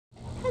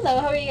Hello,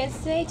 how are you guys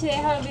today? Today I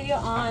have a video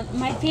on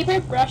my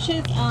favorite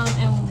brushes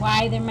and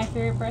why they're my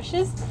favorite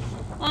brushes.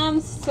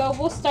 So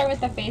we'll start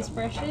with the face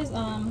brushes.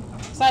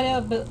 So I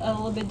did a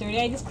little bit dirty.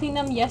 I just cleaned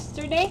them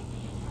yesterday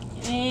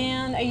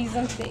and I use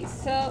them today.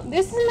 So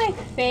this is my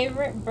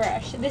favorite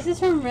brush. This is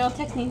from Real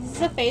Techniques. This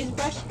is a face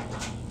brush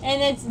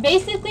and it's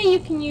basically you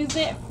can use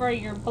it for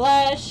your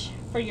blush,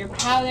 for your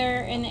powder,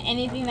 and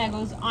anything that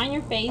goes on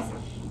your face.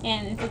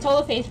 And it's a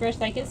total face brush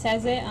like it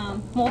says it,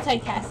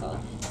 multitask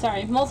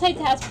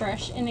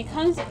brush, and it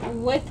comes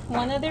with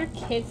one of their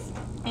kits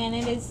and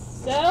it is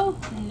so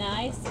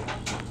nice.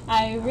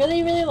 I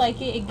really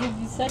like it. It gives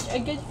you such a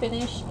good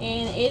finish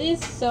and it is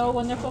so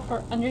wonderful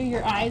for under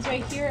your eyes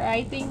right here.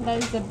 I think that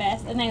is the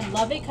best and I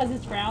love it because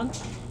it's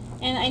round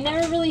and I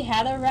never really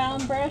had a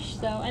round brush,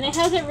 so, and it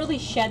hasn't really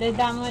shedded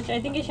that much.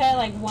 I think it shedded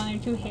like 1 or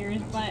 2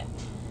 hairs, but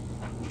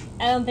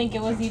I don't think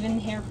it was even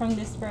hair from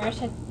this brush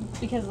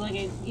because look,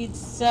 it's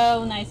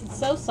so nice. It's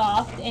so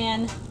soft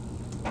and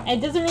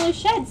it doesn't really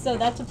shed, so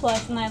that's a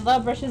plus, and I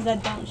love brushes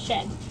that don't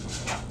shed.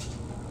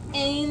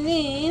 And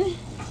then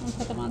I'll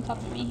put them on top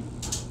of me.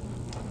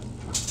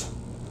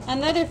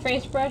 Another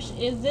face brush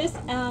is this.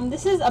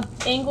 This is a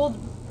angled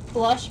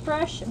blush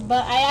brush,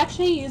 but I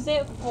actually use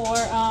it for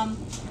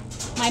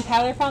my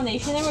powder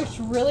foundation. It works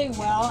really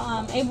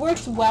well. It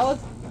works well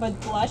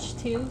with blush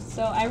too,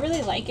 so I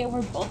really like it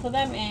for both of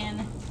them,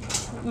 and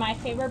my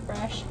favorite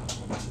brush.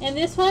 And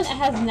this one, it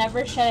has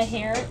never shed a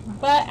hair,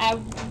 but I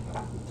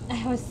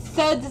was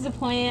so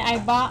disappointed. I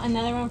bought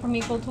another one from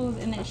Equal Tools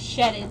and it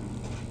shedded.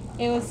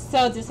 It was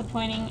so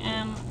disappointing.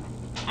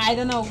 I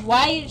don't know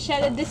why it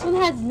shedded. This one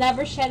has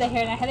never shed a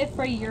hair and I had it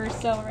for a year or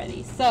so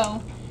already.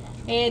 So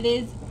it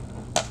is,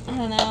 I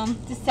don't know,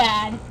 just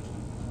sad.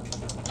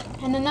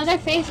 And another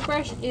face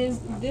brush is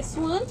this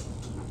one.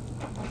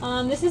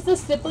 This is the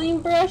stippling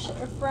brush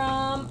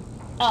from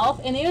e.l.f.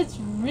 and it was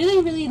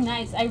really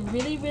nice. I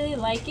really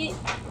like it.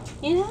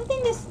 And I don't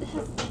think it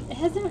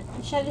hasn't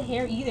shed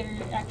hair either,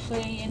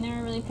 actually. I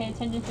never really paid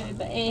attention to it,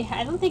 but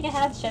I don't think it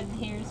has shed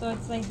hair, so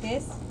it's like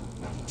this.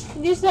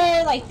 These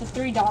are like the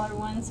 $3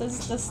 ones, so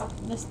it's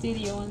the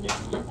studio ones or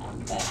something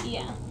like that. But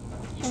yeah,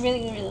 I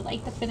really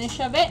like the finish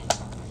of it.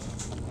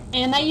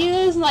 And I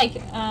use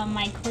like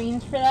my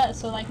creams for that,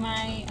 so like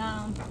my,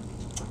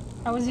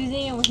 I was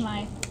using it with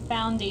my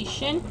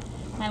foundation,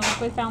 my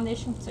liquid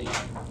foundation, so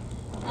yeah.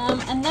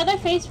 Another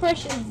face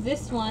brush is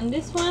this one.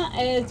 This one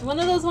is one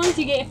of those ones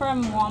you get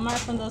from Walmart,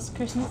 from those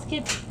Christmas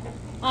kits.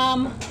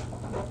 I'm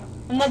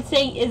not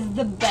saying it's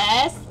the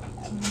best,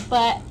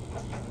 but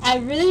I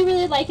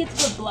really like it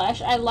for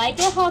blush. I like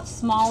it how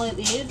small it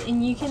is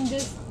and you can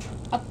just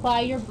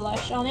apply your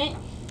blush on it,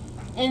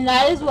 and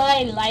that is why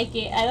I like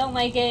it. I don't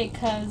like it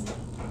because,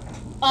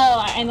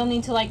 oh, I don't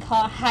need to like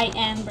call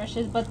high-end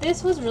brushes, but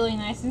this was really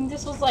nice. I think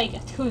this was like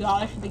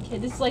 $2 for the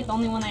kit. This is like the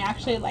only one I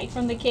actually like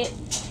from the kit.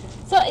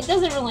 So it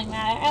doesn't really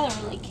matter. I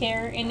don't really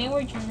care, and it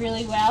works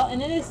really well, and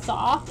it is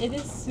soft. It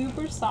is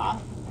super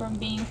soft from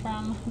being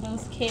from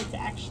those kits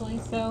actually.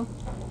 So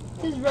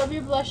just rub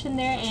your blush in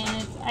there,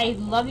 and I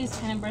love these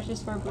kind of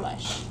brushes for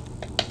blush.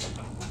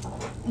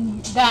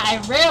 That I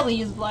rarely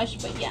use blush,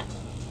 but yeah.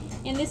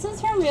 And this is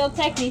from Real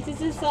Techniques.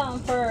 This is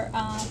for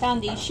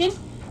foundation.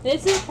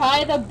 This is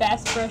probably the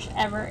best brush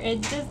ever.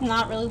 It does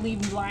not really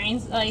leave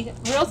lines. Like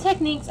Real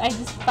Techniques, I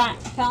just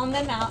found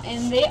them out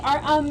and they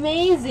are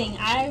amazing.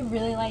 I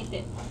really liked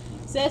it.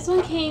 So this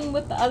one came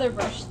with the other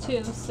brush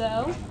too.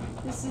 So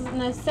this is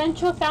an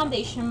essential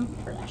foundation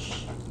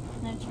brush.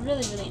 And it's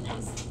really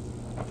nice.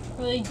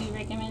 Really do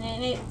recommend it.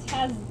 And it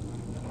has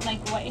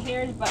like white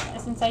hairs, but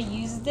since I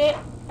used it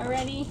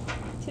already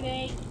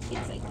today,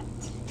 it's like that.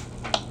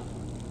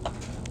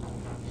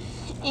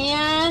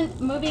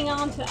 And moving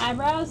on to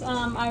eyebrows,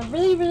 I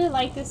really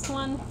like this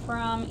one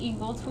from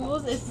Eagle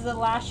Tools. This is a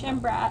lash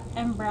and brow,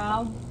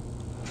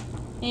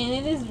 and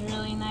it is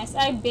really nice.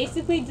 I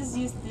basically just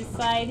use this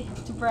side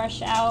to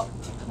brush out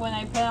when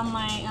I put on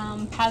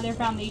my powder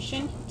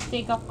foundation to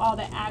take off all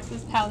the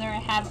excess powder I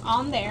have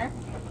on there.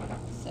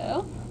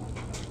 So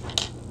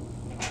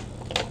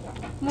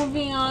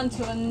moving on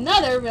to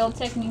another Real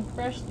Technique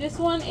brush. This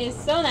one is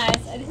so nice.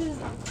 This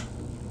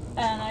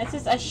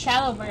is a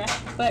shallow brush,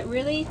 but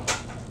really,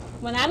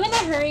 when I'm in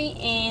a hurry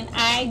and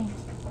I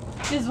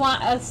just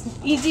want a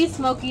easy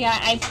smoky eye,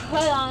 I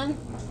put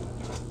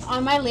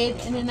on my lid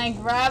and then I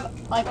grab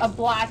like a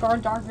black or a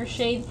darker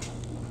shade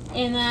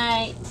and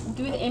I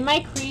do it in my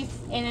crease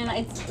and then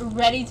it's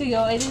ready to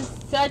go. It is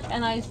such a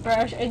nice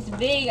brush. It's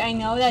big. I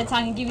know that it's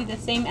not going to give you the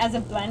same as a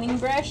blending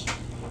brush,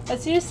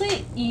 but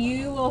seriously,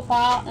 you will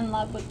fall in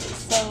love with this.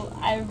 So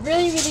I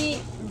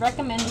really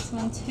recommend this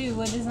one too.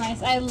 It is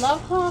nice. I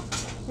love how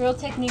Real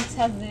Techniques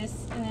has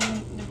this, and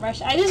then the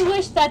brush. I just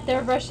wish that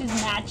their brushes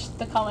matched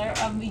the color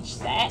of each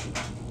set.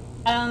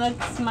 I don't know,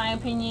 that's my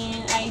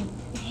opinion. I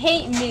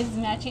hate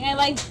mismatching. I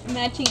like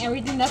matching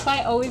everything. That's why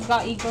I always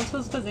got Equal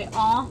Tools, because they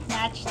all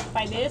matched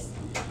by this.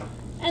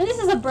 And this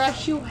is a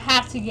brush you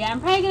have to get. I'm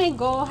probably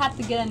gonna have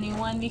to get a new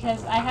one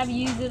because I have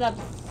used it up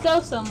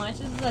so much.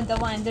 This is a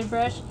double-ended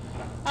brush.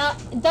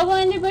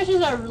 Double-ended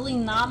brushes are really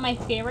not my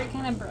favorite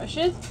kind of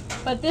brushes,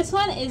 but this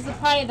one is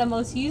probably the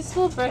most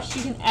useful brush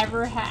you can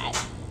ever have.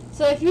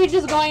 So if you're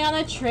just going on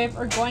a trip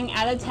or going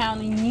out of town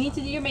and you need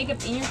to do your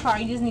makeup in your car,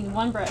 you just need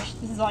one brush.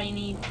 This is all you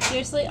need.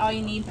 Seriously, all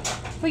you need.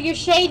 For your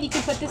shade, you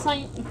can put this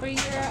on for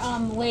your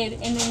lid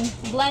and then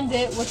blend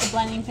it with the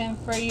blending pen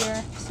for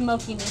your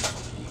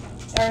smokiness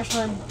or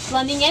for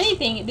blending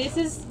anything. This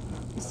is,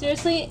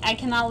 seriously, I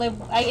cannot live.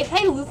 If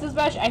I lose this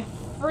brush, I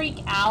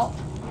freak out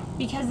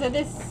because it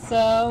is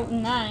so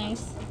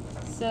nice.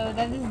 So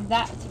that is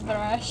that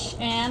brush,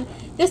 and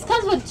this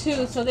comes with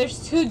two, so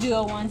there's two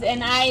dual ones,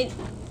 and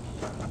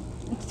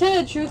to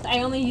tell the truth, I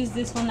only use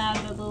this one out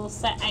of the little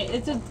set.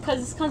 It's because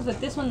this comes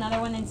with this one, another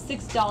one, and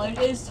 $6.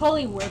 It is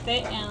totally worth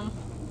it. And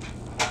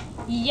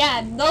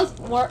yeah, those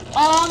were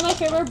all my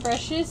favorite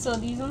brushes. So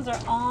these ones are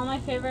all my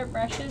favorite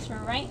brushes for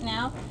right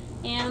now.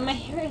 And my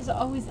hair is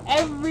always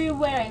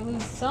everywhere. I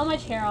lose so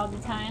much hair all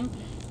the time.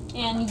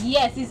 And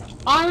yes, these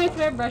are my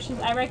favorite brushes.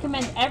 I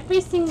recommend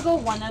every single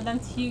one of them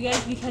to you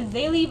guys because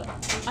they leave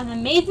an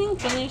amazing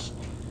finish.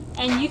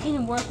 And you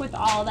can work with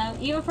all of them,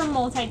 even for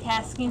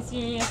multitasking,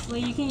 seriously.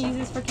 You can use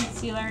this for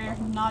concealer,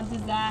 not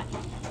just that.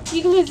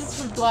 You can use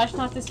this for blush,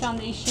 not this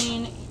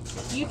foundation.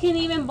 You can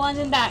even blend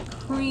in that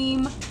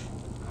creamy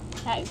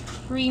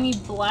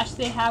blush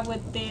they have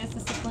with this.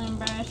 It's a clean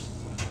brush.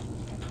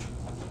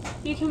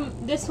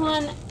 This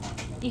one,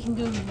 you can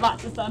do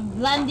lots of stuff.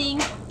 Blending,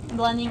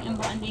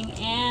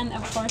 and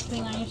of course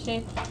putting on your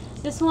shade.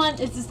 This one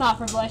is just not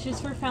for blush,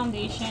 it's for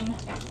foundation,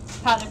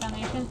 powder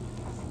foundation.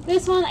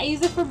 This one, I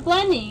use it for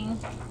blending.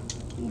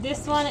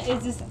 This one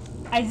is just,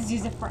 I just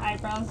use it for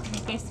eyebrows,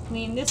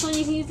 basically. And this one,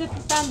 you can use it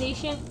for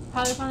foundation,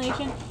 powder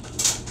foundation,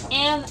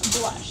 and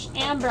blush,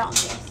 and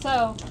bronzer.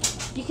 So,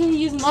 you can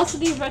use most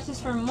of these brushes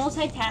for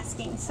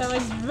multitasking. So,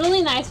 it's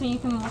really nice when you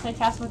can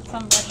multitask with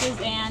some brushes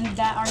and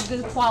that are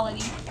good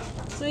quality.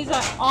 So, these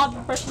are all the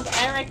brushes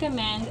I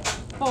recommend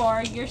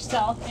for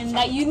yourself and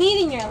that you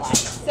need in your life.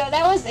 So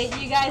that was it,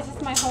 you guys.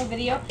 That's my whole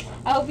video.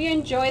 I hope you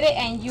enjoyed it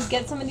and you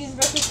get some of these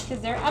brushes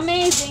because they're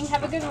amazing.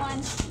 Have a good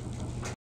one.